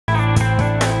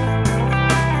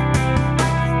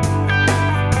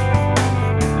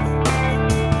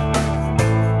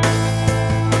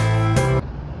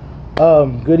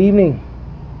Good evening,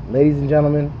 ladies and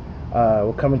gentlemen.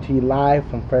 We're coming to you live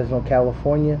from Fresno,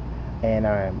 California, and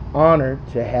I'm honored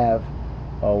to have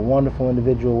a wonderful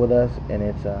individual with us, and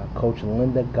it's Coach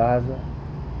Linda Garza,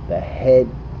 the head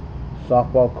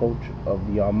softball coach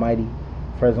of the almighty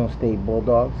Fresno State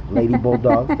Bulldogs, Lady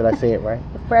Bulldogs. Did I say it right?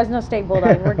 The Fresno State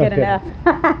Bulldogs. We're good Okay. enough.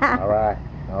 All right.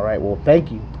 All right. Well,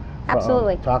 thank you for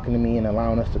Absolutely. talking to me and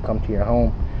allowing us to come to your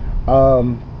home.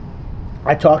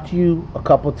 I talked to you a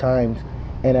couple times,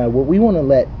 and what we want to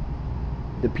let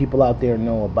the people out there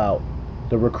know about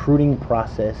the recruiting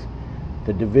process,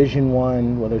 the Division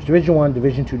One, whether it's Division One,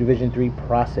 Division Two, Division Three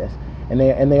process, and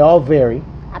they all vary.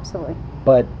 Absolutely.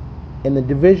 But in the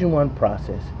Division One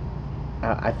process,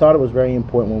 I thought it was very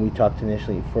important when we talked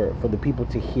initially for the people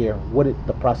to hear what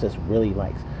the process really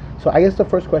likes. So I guess the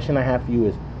first question I have for you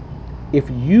is, if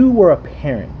you were a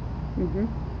parent, Mm-hmm.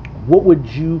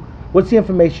 what's the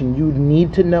information you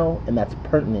need to know and that's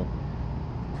pertinent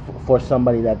for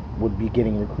somebody that would be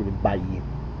getting recruited by you?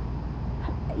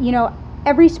 You know,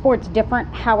 every sport's different.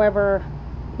 However,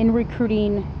 in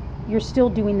recruiting, you're still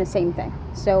doing the same thing.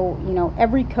 So,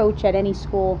 every coach at any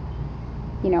school,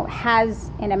 has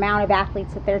an amount of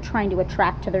athletes that they're trying to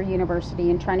attract to their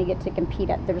university and trying to get to compete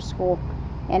at their school.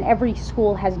 And every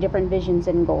school has different visions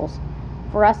and goals.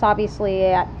 For us, obviously,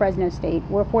 at Fresno State,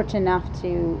 we're fortunate enough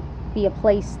to be a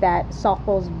place that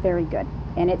softball is very good.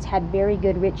 And it's had very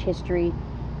good, rich history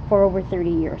for over 30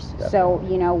 years. Definitely.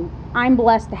 So, I'm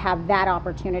blessed to have that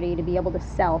opportunity to be able to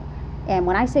sell. And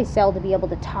when I say sell, to be able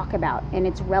to talk about, and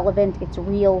it's relevant, it's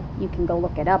real, you can go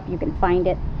look it up, you can find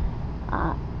it.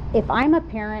 If I'm a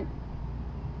parent,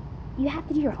 you have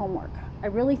to do your homework. I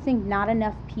really think not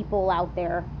enough people out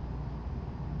there,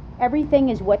 everything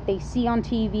is what they see on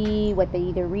TV, what they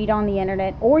either read on the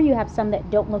internet, or you have some that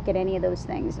don't look at any of those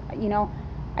things.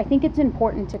 I think it's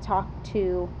important to talk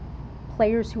to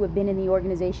players who have been in the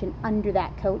organization under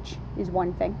that coach is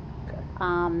one thing. Okay.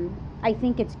 I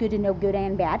think it's good to know good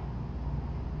and bad,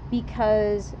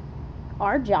 because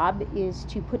our job is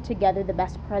to put together the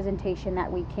best presentation that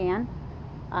we can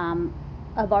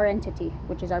of our entity,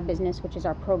 which is our business, which is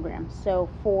our program. So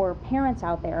for parents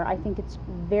out there, I think it's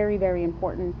very, very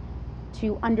important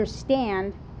to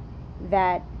understand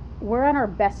that we're on our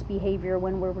best behavior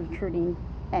when we're recruiting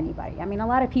anybody. I mean, a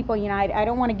lot of people, I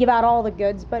don't want to give out all the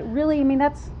goods, but really,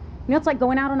 that's it's like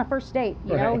going out on a first date.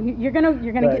 Right. You're gonna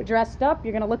Right. get dressed up,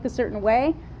 you're gonna look a certain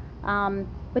way,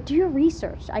 but do your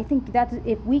research. I think that's,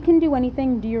 if we can do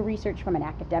anything, do your research from an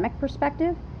academic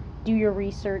perspective. Do your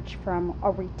research from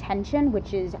a retention,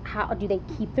 which is how do they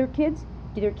keep their kids?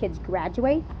 Do their kids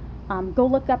graduate? Go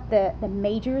look up the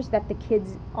majors that the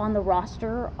kids on the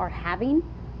roster are having.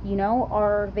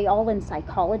 Are they all in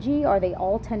psychology? Are they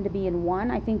all tend to be in one?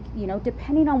 I think,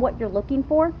 depending on what you're looking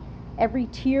for, every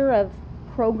tier of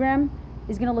program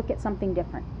is going to look at something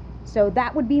different. So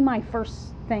that would be my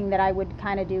first thing that I would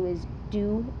kind of do, is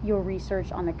do your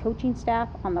research on the coaching staff,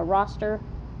 on the roster,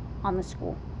 on the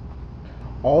school.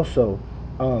 Also,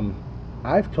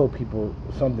 I've told people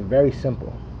something very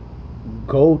simple: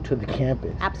 go to the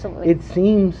campus. Absolutely. It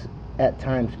seems at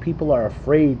times people are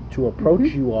afraid to approach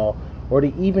Mm-hmm. you all, or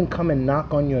to even come and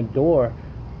knock on your door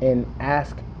and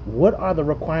ask, what are the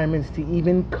requirements to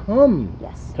even come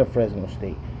Yes. to Fresno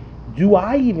State? Do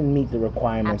I even meet the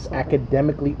requirements Absolutely.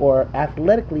 academically or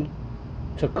athletically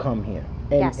to come here?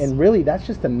 Yes. And really, that's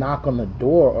just a knock on the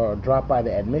door or a drop by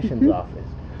the admissions Mm-hmm. office.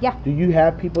 Yeah. Do you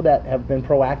have people that have been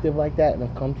proactive like that and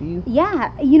have come to you? Yeah,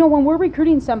 when we're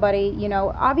recruiting somebody,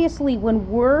 obviously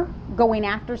when we're going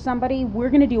after somebody, we're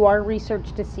going to do our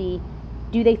research to see,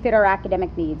 do they fit our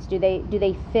academic needs? Do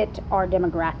they fit our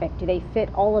demographic? Do they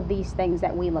fit all of these things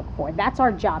that we look for? That's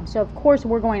our job. So of course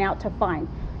we're going out to find.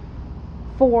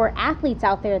 For athletes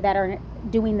out there that are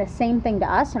doing the same thing to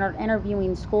us and are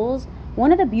interviewing schools,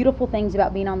 one of the beautiful things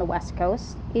about being on the West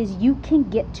Coast is you can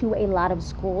get to a lot of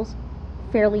schools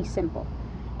fairly simple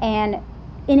and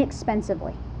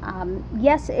inexpensively.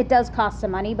 Yes, it does cost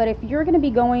some money, but if you're going to be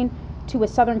going to a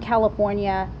Southern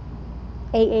California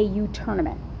AAU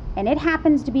tournament, and it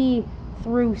happens to be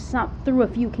through a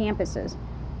few campuses,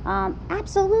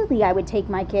 absolutely I would take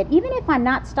my kid, even if I'm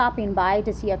not stopping by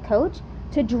to see a coach,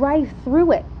 to drive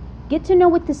through it, get to know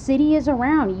what the city is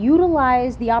around,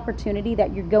 utilize the opportunity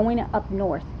that you're going up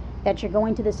north, that you're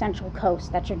going to the Central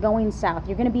Coast, that you're going south,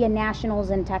 you're going to be at nationals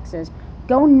in Texas.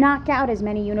 Go knock out as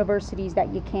many universities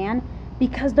that you can,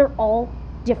 because they're all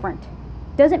different.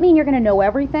 Doesn't mean you're going to know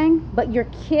everything, but your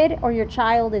kid or your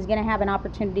child is going to have an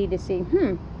opportunity to see,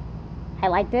 I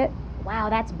liked it. Wow,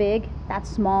 that's big. That's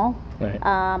small. Right.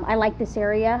 I like this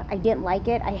area. I didn't like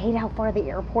it. I hate how far the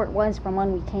airport was from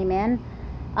when we came in.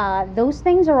 Those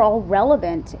things are all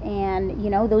relevant, and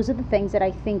those are the things that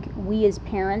I think we as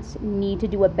parents need to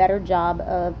do a better job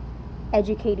of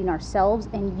educating ourselves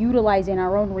and utilizing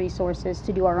our own resources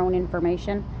to do our own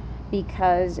information,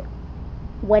 because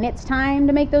when it's time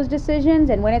to make those decisions,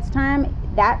 and when it's time,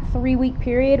 that 3-week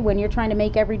period when you're trying to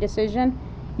make every decision,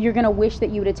 you're going to wish that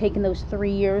you would have taken those 3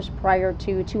 years prior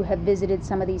to have visited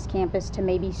some of these campuses, to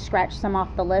maybe scratch some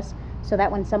off the list, so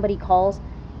that when somebody calls,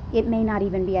 it may not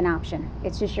even be an option.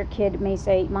 It's just your kid may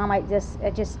say, Mom, I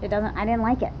didn't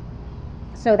like it.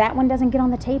 So that one doesn't get on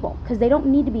the table, because they don't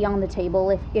need to be on the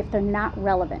table if they're not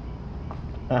relevant.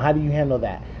 How do you handle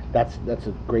that? That's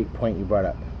a great point you brought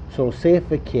up. So say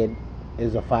if a kid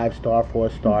is a 5-star,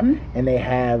 4-star, and they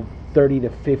have 30 to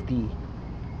 50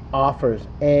 offers,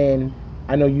 and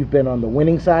I know you've been on the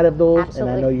winning side of those,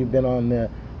 Absolutely. and I know you've been on the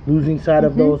losing side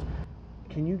of those.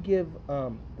 Can you give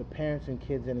the parents and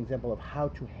kids an example of how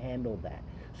to handle that?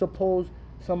 Suppose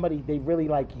somebody, they really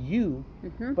like you,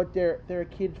 but they're a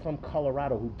kid from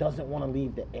Colorado who doesn't want to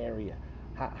leave the area.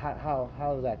 How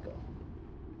does that go?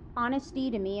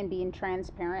 Honesty to me and being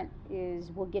transparent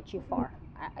will get you far.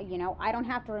 I don't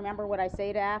have to remember what I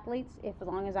say to athletes as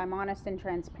long as I'm honest and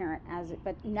transparent.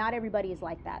 But not everybody is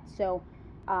like that. So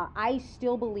I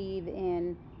still believe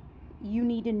in, you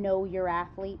need to know your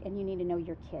athlete and you need to know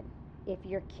your kid. If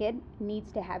your kid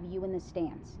needs to have you in the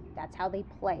stands, that's how they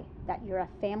play, that you're a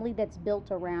family that's built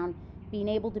around being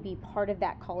able to be part of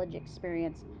that college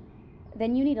experience,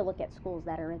 then you need to look at schools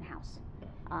that are in-house.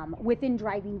 Within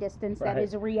driving distance, Right. That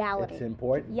is a reality. It's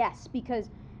important. Yes, because,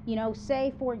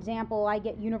 say, for example, I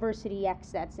get University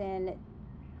X that's in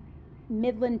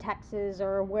Midland, Texas,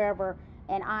 or wherever,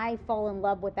 and I fall in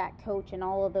love with that coach and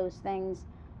all of those things.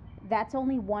 That's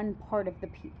only one part of the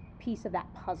piece of that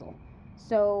puzzle.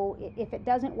 So if it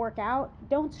doesn't work out,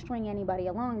 don't string anybody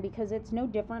along, because it's no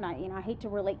different. I hate to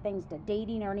relate things to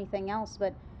dating or anything else,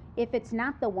 but if it's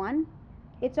not the one,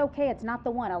 it's okay. It's not the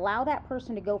one. Allow that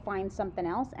person to go find something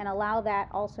else, and allow that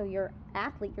also your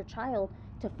athlete, your child,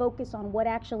 to focus on what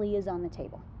actually is on the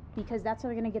table, because that's how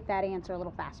they're going to get that answer a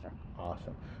little faster.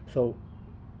 Awesome. So,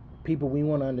 people, we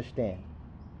want to understand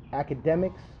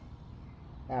academics,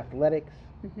 athletics,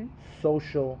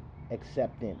 social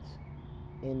acceptance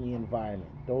in the environment.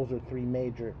 Those are 3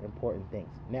 major important things.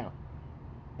 Now,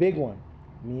 big one.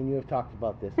 Me and you have talked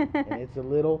about this, and it's a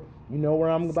little,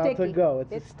 where I'm about to go.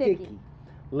 It's sticky.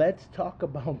 Let's talk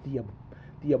about the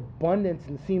abundance,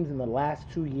 and it seems in the last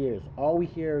 2 years, all we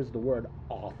hear is the word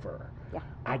offer. Yeah.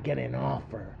 I get an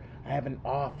offer. I have an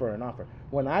offer.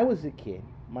 When I was a kid,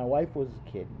 my wife was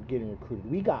a kid getting recruited,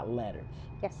 we got letters.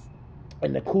 Yes.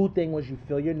 And the cool thing was, you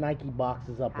fill your Nike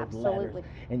boxes up with Absolutely. letters,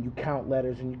 and you count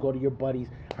letters, and you go to your buddies.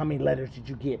 How many letters did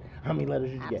you get? How many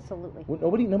letters did you get? Absolutely.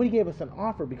 Well, nobody gave us an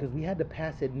offer, because we had to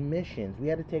pass admissions. We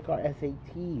had to take our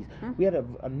SATs. We had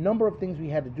a number of things we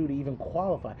had to do to even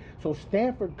qualify. So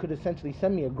Stanford could essentially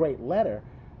send me a great letter,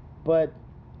 but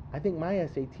I think my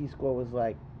SAT score was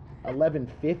like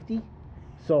 1150.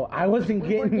 So I wasn't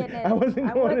going to Stanford.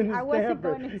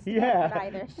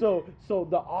 Either. So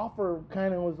the offer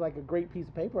kind of was like a great piece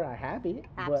of paper. I have it.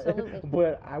 Absolutely.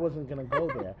 But I wasn't going to go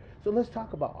there. So let's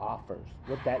talk about offers,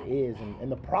 what that is,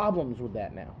 and the problems with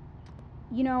that now.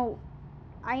 In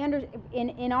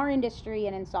our industry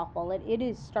and in softball, it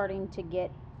is starting to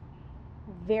get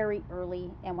very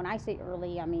early. And when I say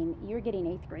early, I mean you're getting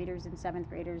 8th graders and 7th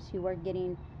graders who are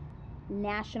getting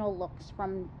national looks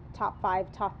from top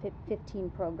 5, top 15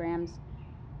 programs.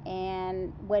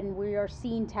 And when we are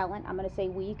seeing talent, I'm going to say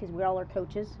we, because we all are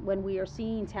coaches, when we are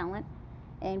seeing talent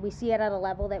and we see it at a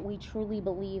level that we truly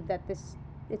believe that it's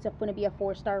going to be a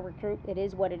 4-star recruit, it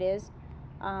is what it is.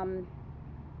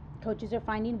 Coaches are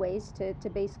finding ways to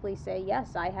basically say,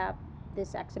 yes, I have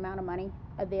this X amount of money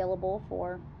available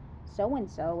for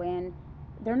so-and-so, and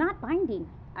they're not binding.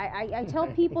 I tell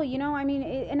people,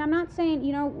 and I'm not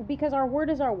saying, because our word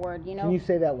is our word, Can you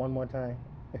say that one more time?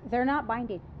 They're not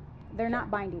binding. They're not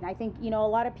binding. I think, a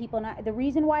lot of people, the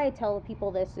reason why I tell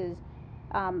people this is,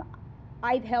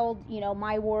 I've held,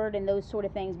 my word and those sort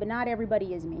of things, but not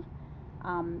everybody is me.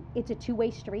 It's a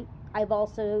 2-way street. I've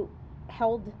also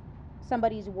held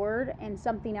somebody's word and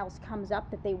something else comes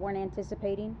up that they weren't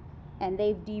anticipating, and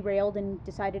they've derailed and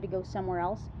decided to go somewhere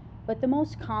else. But the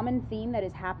most common theme that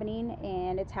is happening,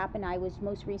 and it's happened, I was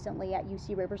most recently at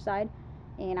UC Riverside,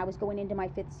 and I was going into my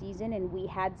 5th season, and we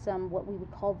had some what we would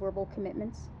call verbal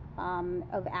commitments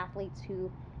of athletes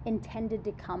who intended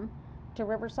to come to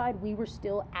Riverside. We were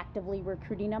still actively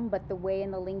recruiting them, but the way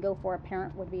and the lingo for a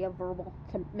parent would be a verbal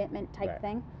commitment type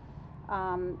thing.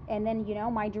 And then,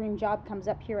 my dream job comes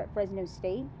up here at Fresno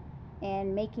State,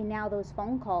 and making now those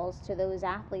phone calls to those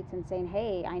athletes and saying,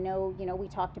 hey, I know, we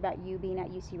talked about you being at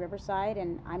UC Riverside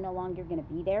and I'm no longer going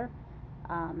to be there.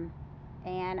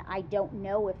 And I don't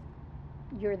know if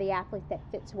you're the athlete that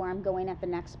fits where I'm going at the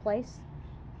next place.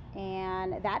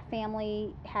 And that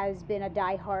family has been a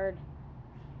diehard,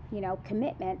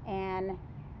 commitment. And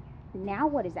now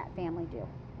what does that family do?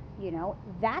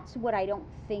 That's what I don't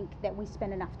think that we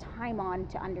spend enough time on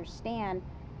to understand.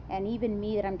 And even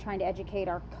me, that I'm trying to educate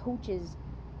our coaches,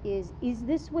 is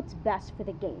this what's best for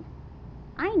the game?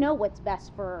 I know what's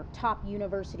best for top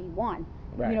University 1,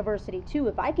 right. University 2.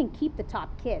 If I can keep the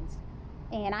top kids,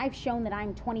 and I've shown that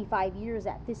I'm 25 years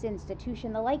at this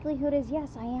institution, the likelihood is, yes,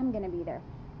 I am going to be there.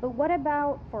 But what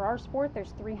about, for our sport,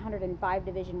 there's 305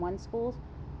 Division 1 schools.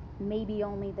 Maybe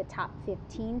only the top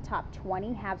 15, top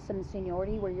 20 have some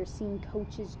seniority where you're seeing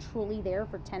coaches truly there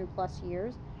for 10 plus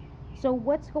years. So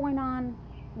what's going on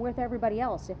with everybody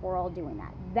else if we're all doing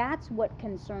that? That's what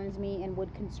concerns me and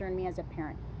would concern me as a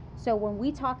parent. So when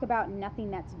we talk about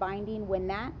nothing that's binding, when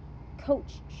that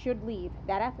coach should leave,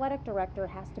 that athletic director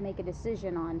has to make a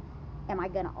decision on, am I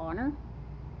going to honor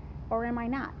or am I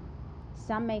not?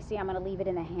 Some may say, I'm going to leave it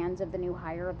in the hands of the new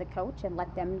hire of the coach and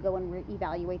let them go and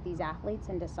evaluate these athletes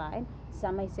and decide.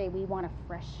 Some may say, we want a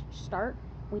fresh start.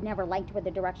 We never liked where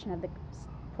the direction of the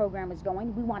program was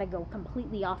going. We want to go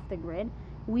completely off the grid.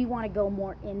 We want to go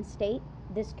more in-state.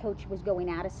 This coach was going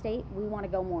out of state. We want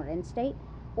to go more in-state,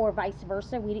 or vice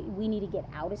versa. We need to get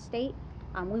out of state.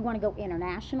 We want to go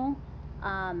international.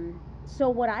 So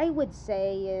what I would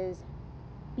say is,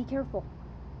 be careful.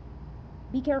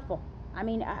 Be careful. I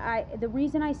mean, the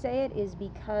reason I say it is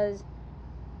because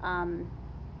an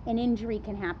injury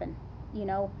can happen.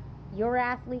 Your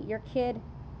athlete, your kid,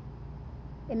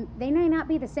 and they may not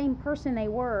be the same person they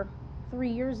were 3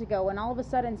 years ago, and all of a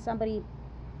sudden somebody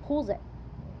pulls it.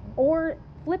 Or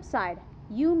flip side,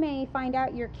 you may find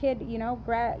out your kid,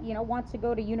 wants to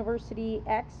go to University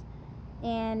X,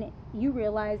 and you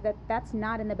realize that that's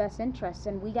not in the best interest,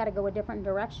 and we got to go a different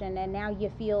direction, and now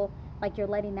you feel like you're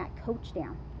letting that coach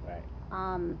down. Right.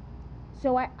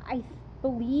 So I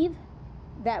believe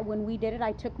that when we did it,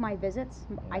 I took my visits.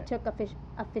 Right. I took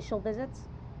official visits.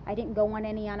 I didn't go on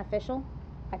any unofficial.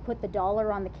 I put the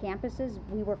dollar on the campuses.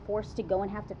 We were forced to go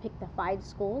and have to pick the 5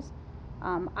 schools.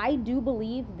 I do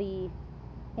believe the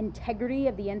integrity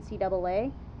of the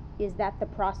NCAA is that the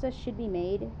process should be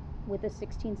made with a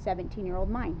 16, 17-year-old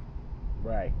mind.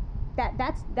 Right.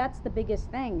 That's the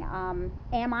biggest thing.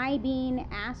 Am I being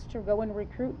asked to go and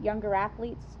recruit younger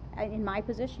athletes in my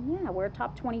position? Yeah, we're a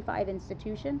top 25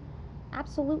 institution.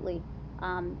 Absolutely.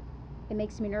 It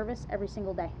makes me nervous every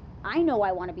single day. I know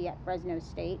I want to be at Fresno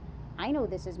State. I know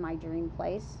this is my dream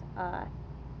place.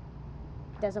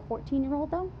 Does a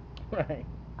 14-year-old though? Right.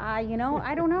 I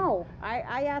don't know.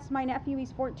 I asked my nephew,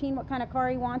 he's 14, what kind of car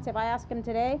he wants. If I ask him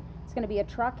today, it's going to be a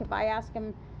truck. If I ask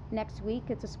him next week,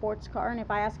 it's a sports car, and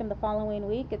if I ask him the following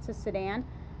week, it's a sedan.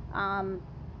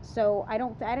 So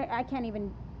I can't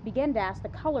even begin to ask the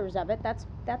colors of it. That's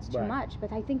too Right. much.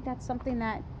 But I think that's something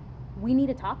that we need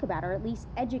to talk about, or at least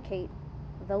educate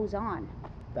those on.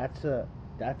 That's a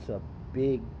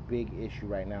big issue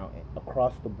right now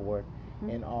across the board,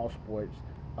 mm-hmm. in all sports,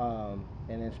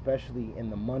 and especially in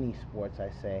the money sports.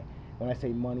 When I say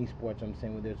money sports, I'm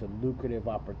saying when there's a lucrative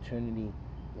opportunity.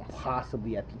 Yes.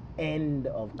 Possibly at the end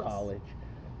of college,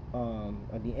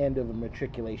 at the end of a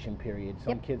matriculation period.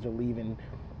 Some Yep. kids are leaving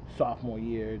sophomore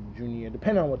year, junior year,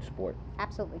 depending on what sport.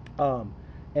 Absolutely. And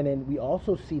then we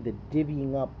also see the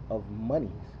divvying up of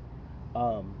monies.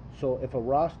 So if a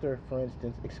roster, for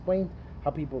instance, explain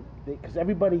how people, because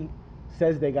everybody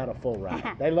says they got a full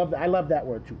ride. I love that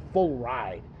word too, full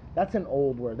ride. That's an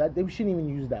old word. They shouldn't even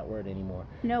use that word anymore.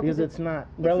 No, because it's not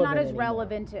relevant. It's not as anymore.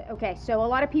 relevant. Okay, so a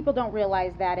lot of people don't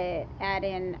realize that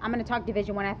I'm going to talk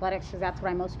Division I athletics because that's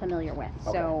what I'm most familiar with.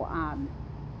 Okay. So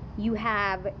you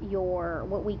have your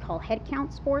what we call head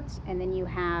count sports, and then you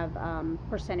have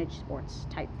percentage sports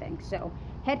type thing. So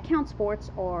head count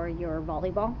sports are your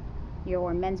volleyball,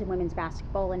 your men's and women's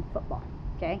basketball, and football.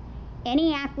 Okay,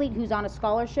 any athlete who's on a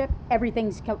scholarship,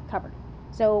 everything's covered.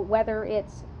 So whether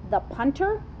it's the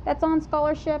punter that's on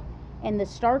scholarship and the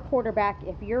star quarterback,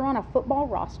 if you're on a football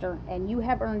roster and you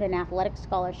have earned an athletic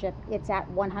scholarship, it's at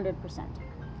 100%.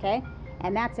 Okay?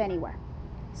 And that's anywhere.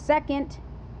 Second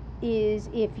is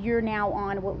if you're now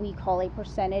on what we call a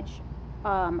percentage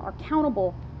or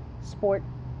countable sport,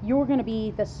 you're going to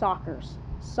be the soccers,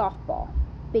 softball,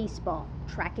 baseball,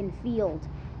 track and field,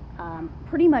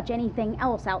 pretty much anything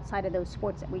else outside of those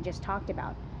sports that we just talked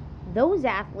about. Those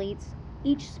athletes,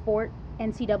 each sport,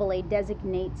 NCAA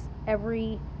designates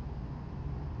every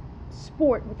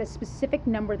sport with a specific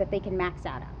number that they can max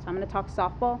out at. So I'm going to talk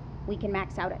softball. We can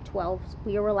max out at 12.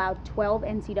 We are allowed 12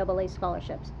 NCAA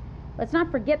scholarships. Let's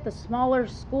not forget the smaller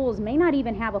schools may not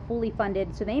even have a fully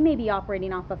funded, so they may be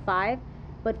operating off of 5,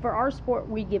 but for our sport,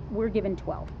 we're given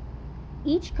 12.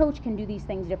 Each coach can do these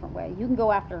things different way. You can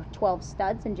go after 12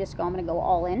 studs and just go, I'm going to go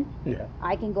all in. Yeah.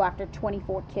 I can go after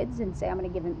 24 kids and say I'm going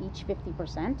to give them each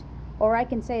 50%. Or I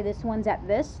can say this one's at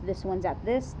this one's at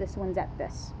this one's at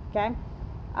this. Okay?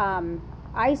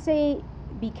 I say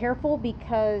be careful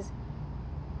because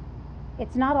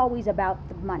it's not always about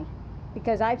the money.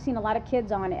 Because I've seen a lot of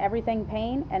kids on everything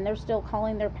paying and they're still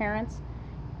calling their parents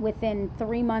within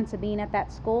 3 months of being at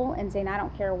that school and saying, I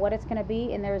don't care what it's going to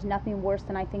be. And there is nothing worse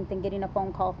than I think than getting a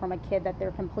phone call from a kid that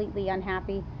they're completely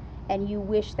unhappy and you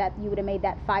wish that you would have made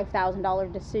that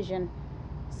 $5,000 decision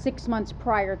 6 months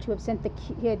prior to have sent the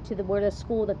kid to where the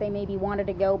school that they maybe wanted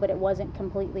to go, but it wasn't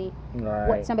completely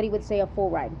what somebody would say a full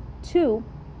ride. 2,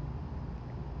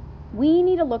 we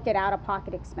need to look at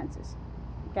out-of-pocket expenses.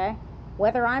 Okay,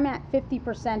 whether I'm at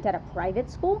 50% at a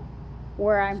private school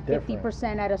or I'm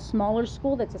 50% at a smaller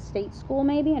school that's a state school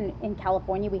maybe, and in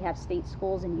California we have state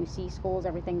schools and UC schools,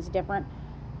 everything's different.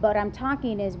 But I'm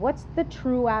talking is what's the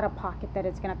true out-of-pocket that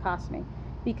it's going to cost me?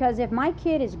 Because if my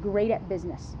kid is great at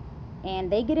business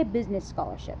and they get a business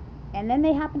scholarship and then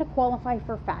they happen to qualify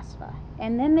for FAFSA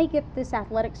and then they get this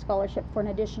athletic scholarship for an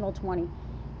additional 20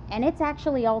 and it's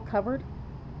actually all covered,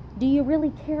 do you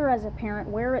really care as a parent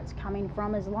where it's coming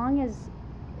from as long as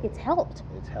it's helped?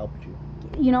 It's helped you.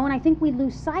 You know, and I think we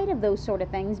lose sight of those sort of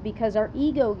things because our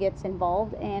ego gets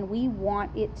involved and we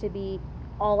want it to be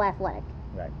all athletic.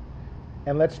 Right.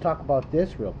 And let's talk about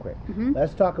this real quick. Mm-hmm.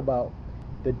 Let's talk about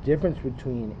the difference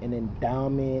between an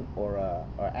endowment or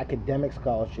academic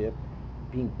scholarship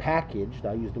being packaged,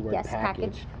 I'll use the word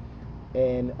packaged,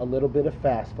 and a little bit of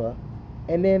FAFSA,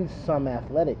 and then some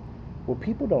athletic. What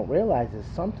people don't realize is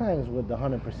sometimes with the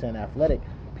 100% athletic,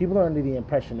 people are under the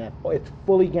impression that it's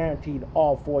fully guaranteed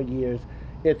all 4 years,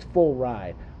 it's full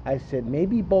ride. I said,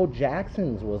 maybe Bo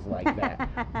Jackson's was like that.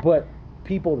 But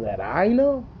people that I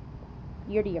know,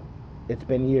 year to year. It's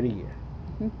been year to year.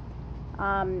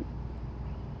 Mm-hmm.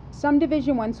 Some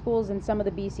Division I schools and some of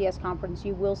the BCS conference,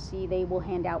 you will see they will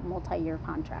hand out multi-year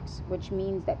contracts, which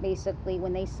means that basically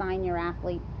when they sign your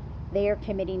athlete, they are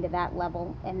committing to that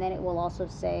level, and then it will also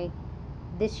say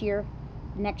this year,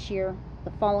 next year,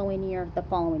 the following year, the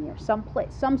following year. Some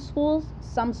schools,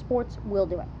 some sports will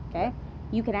do it, okay?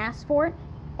 You can ask for it.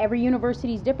 Every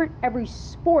university is different. Every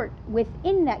sport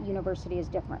within that university is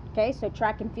different, okay? So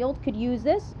track and field could use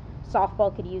this.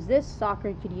 Softball could use this.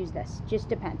 Soccer could use this. Just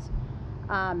depends.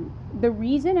 The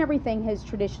reason everything has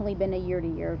traditionally been a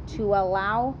year-to-year to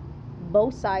allow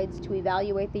both sides to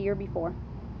evaluate the year before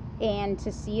and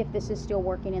to see if this is still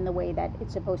working in the way that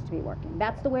it's supposed to be working.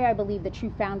 That's the way I believe the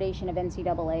true foundation of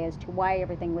NCAA as to why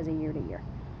everything was a year-to-year.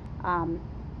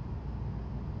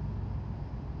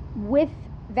 With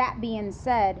that being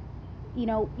said, you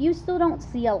know, you still don't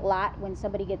see a lot when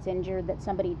somebody gets injured that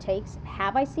somebody takes.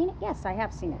 Have I seen it? Yes, I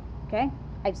have seen it, okay?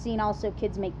 I've seen also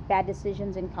kids make bad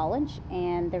decisions in college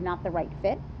and they're not the right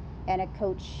fit, and a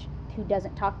coach who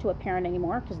doesn't talk to a parent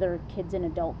anymore because their kid's an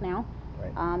adult now,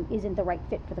 right, isn't the right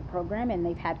fit for the program, and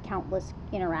they've had countless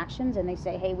interactions and they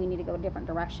say, hey, we need to go a different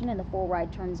direction, and the full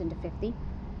ride turns into 50.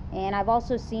 And I've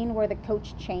also seen where the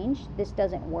coach changed, this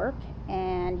doesn't work,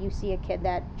 and you see a kid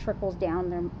that trickles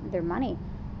down their money.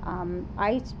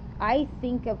 I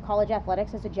think of college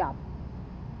athletics as a job.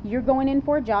 You're going in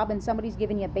for a job and somebody's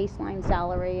giving you a baseline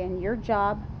salary, and your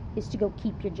job is to go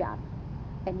keep your job.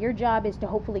 And your job is to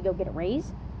hopefully go get a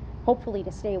raise, hopefully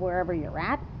to stay wherever you're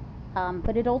at.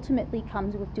 But it ultimately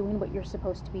comes with doing what you're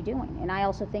supposed to be doing. And I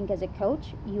also think as a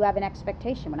coach, you have an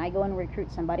expectation. When I go and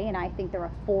recruit somebody and I think they're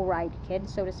a full ride kid,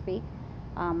 so to speak,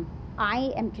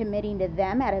 I am committing to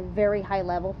them at a very high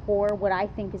level for what I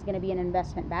think is going to be an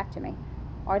investment back to me.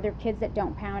 Are there kids that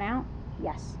don't pound out?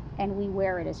 Yes. And we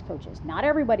wear it as coaches. Not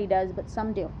everybody does, but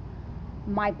some do.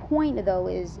 My point, though,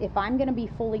 is if I'm going to be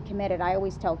fully committed, I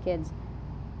always tell kids,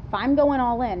 if I'm going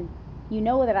all in, you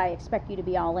know that I expect you to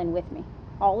be all in with me.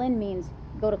 All in means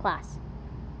go to class,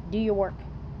 do your work,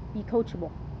 be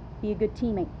coachable, be a good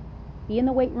teammate, be in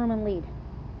the weight room and lead,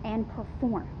 and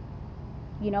perform.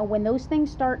 You know, when those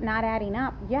things start not adding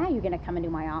up, yeah, you're going to come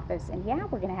into my office, and yeah,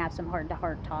 we're going to have some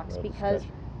heart-to-heart talks because...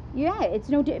 Yeah, it's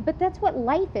but that's what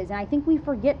life is, and I think we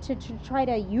forget to try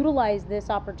to utilize this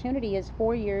opportunity as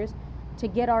 4 years to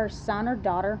get our son or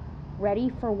daughter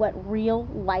ready for what real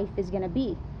life is going to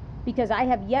be. Because I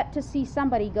have yet to see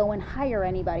somebody go and hire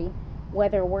anybody,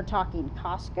 whether we're talking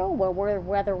Costco or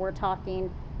whether we're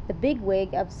talking the big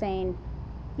wig of saying,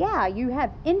 Yeah, you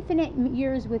have infinite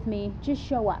years with me. Just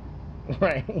show up.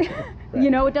 Right. You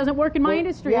know, it doesn't work in my Well,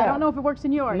 industry. I yeah. don't know if it works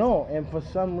in yours. No, and for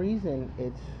some reason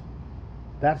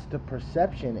that's the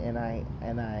perception, and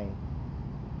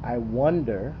I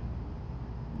wonder,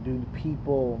 do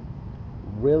people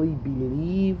really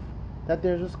believe that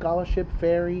there's a scholarship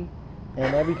fairy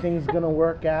and everything's gonna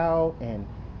work out, and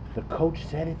the coach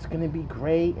said it's gonna be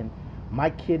great, and my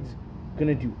kid's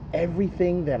gonna do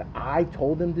everything that I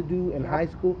told them to do in high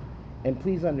school? And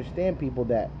please understand, people,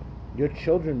 that your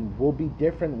children will be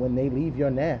different when they leave your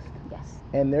nest. Yes.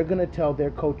 And they're gonna tell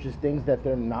their coaches things that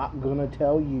they're not gonna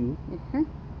tell you. Mm-hmm.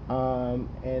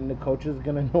 And the coach is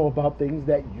gonna know about things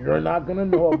that you're not gonna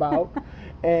know about,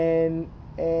 and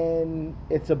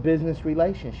it's a business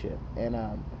relationship. And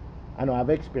I know I've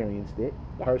experienced it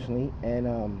personally,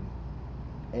 and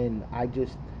I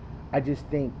just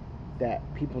think that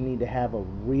people need to have a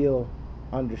real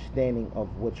understanding of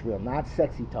what's real, not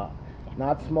sexy talk,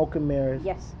 not smoke and mirrors.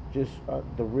 Yes. Just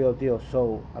the real deal.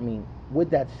 So, I mean, with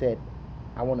that said,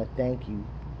 I want to thank you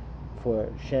for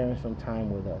sharing some time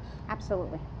with us.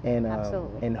 Absolutely. And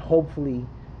Absolutely. and hopefully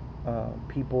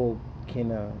people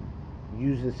can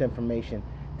use this information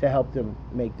to help them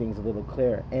make things a little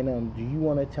clearer. And do you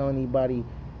want to tell anybody,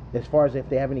 as far as if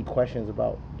they have any questions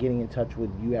about getting in touch with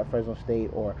you at Fresno State,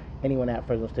 or anyone at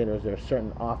Fresno State, or is there a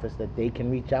certain office that they can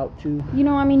reach out to? You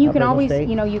know, I mean, you can Fresno always, State?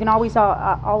 you can always,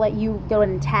 I'll let you go ahead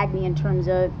and tag me in terms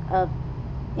of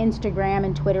Instagram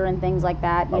and Twitter and things like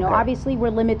that. You know, Okay. obviously we're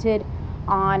limited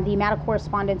on the amount of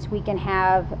correspondence we can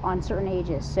have on certain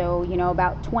ages. So, you know,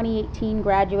 about 2018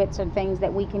 graduates and things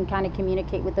that we can kind of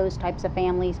communicate with those types of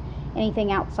families.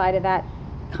 Anything outside of that,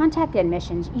 contact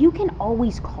admissions, you can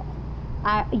always call.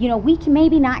 You know, we can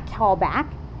maybe not call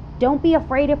back. Don't be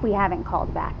afraid if we haven't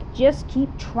called back. Just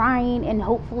keep trying, and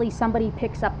hopefully somebody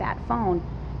picks up that phone.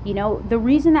 You know, the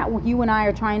reason that you and I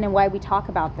are trying, and why we talk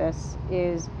about this,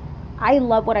 is I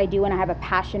love what I do and I have a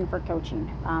passion for coaching.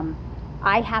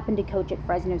 I happen to coach at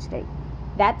Fresno State.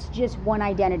 That's just one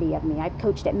identity of me. I've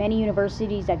coached at many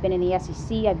universities. I've been in the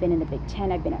SEC. I've been in the Big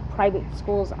Ten. I've been at private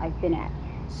schools. I've been at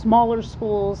smaller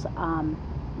schools.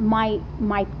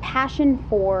 My passion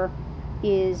for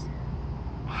is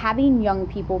having young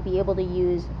people be able to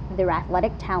use their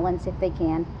athletic talents, if they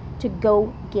can, to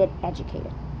go get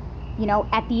educated. You know,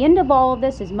 at the end of all of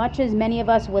this, as much as many of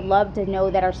us would love to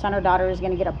know that our son or daughter is going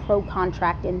to get a pro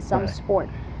contract in some sport,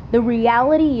 the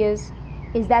reality is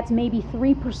that's maybe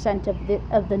 3%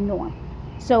 of the norm.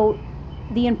 So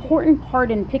the important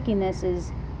part in picking this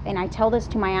is, and I tell this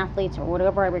to my athletes or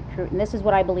whatever I recruit, and this is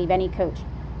what I believe any coach,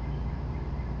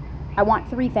 I want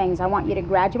 3 things. I want you to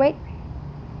graduate,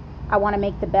 I want to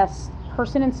make the best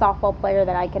person and softball player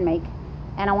that I can make,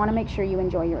 and I want to make sure you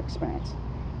enjoy your experience.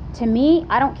 To me,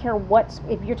 I don't care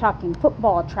if you're talking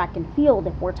football, track and field,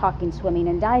 if we're talking swimming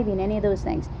and diving, any of those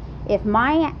things. If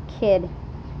my kid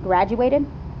graduated,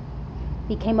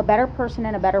 became a better person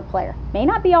and a better player, may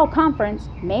not be all conference,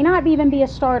 may not even be a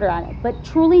starter on it, but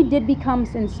truly did become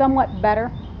somewhat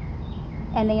better,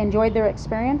 and they enjoyed their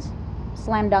experience,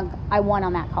 slam dunk, I won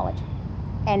on that college.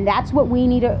 And that's what we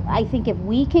need to, I think if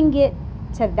we can get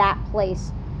to that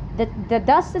place, the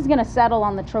dust is going to settle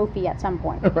on the trophy at some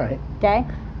point. Right. Okay?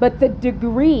 But the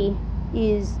degree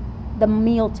is the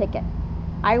meal ticket.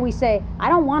 I always say, I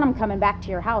don't want them coming back to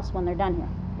your house when they're done here.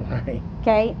 Right.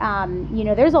 Okay? You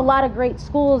know, there's a lot of great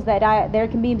schools that there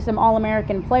can be some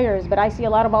All-American players, but I see a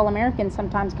lot of All-Americans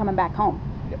sometimes coming back home.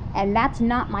 Yep. And that's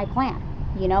not my plan.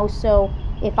 You know, so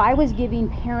if I was giving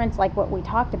parents like what we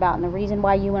talked about, and the reason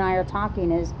why you and I are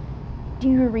talking is, do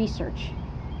your research.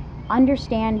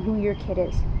 Understand who your kid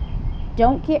is.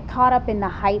 Don't get caught up in the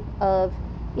hype of,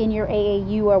 in your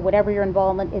AAU or whatever your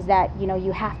involvement is, that, you know,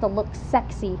 you have to look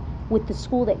sexy with the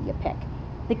school that you pick.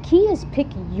 The key is pick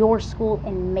your school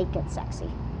and make it sexy.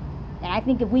 And I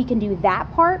think if we can do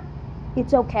that part,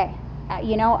 it's okay.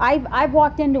 You know, I've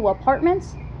walked into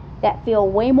apartments that feel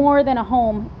way more than a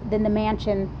home than the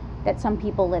mansion that some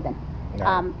people live in.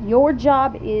 Right. Your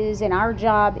job is, and our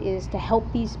job is, to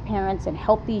help these parents and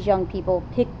help these young people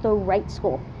pick the right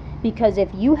school. Because if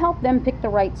you help them pick the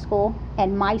right school,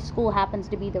 and my school happens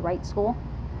to be the right school,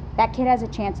 that kid has a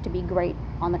chance to be great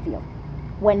on the field.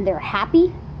 When they're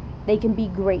happy, they can be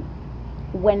great.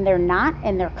 When they're not,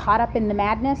 and they're caught up in the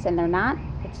madness and they're not,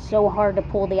 it's so hard to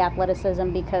pull the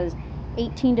athleticism, because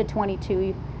 18 to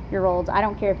 22-year-olds, I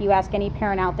don't care if you ask any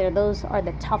parent out there, those are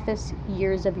the toughest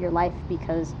years of your life,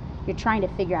 because you're trying to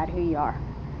figure out who you are.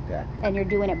 Exactly. And you're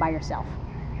doing it by yourself.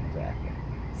 Exactly.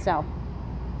 So,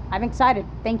 I'm excited.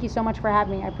 Thank you so much for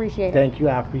having me. I appreciate it. Thank you.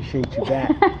 I appreciate you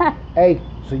back. Hey,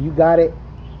 so you got it.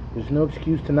 There's no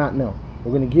excuse to not know.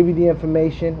 We're going to give you the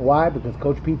information. Why? Because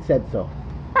Coach Pete said so.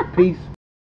 Peace.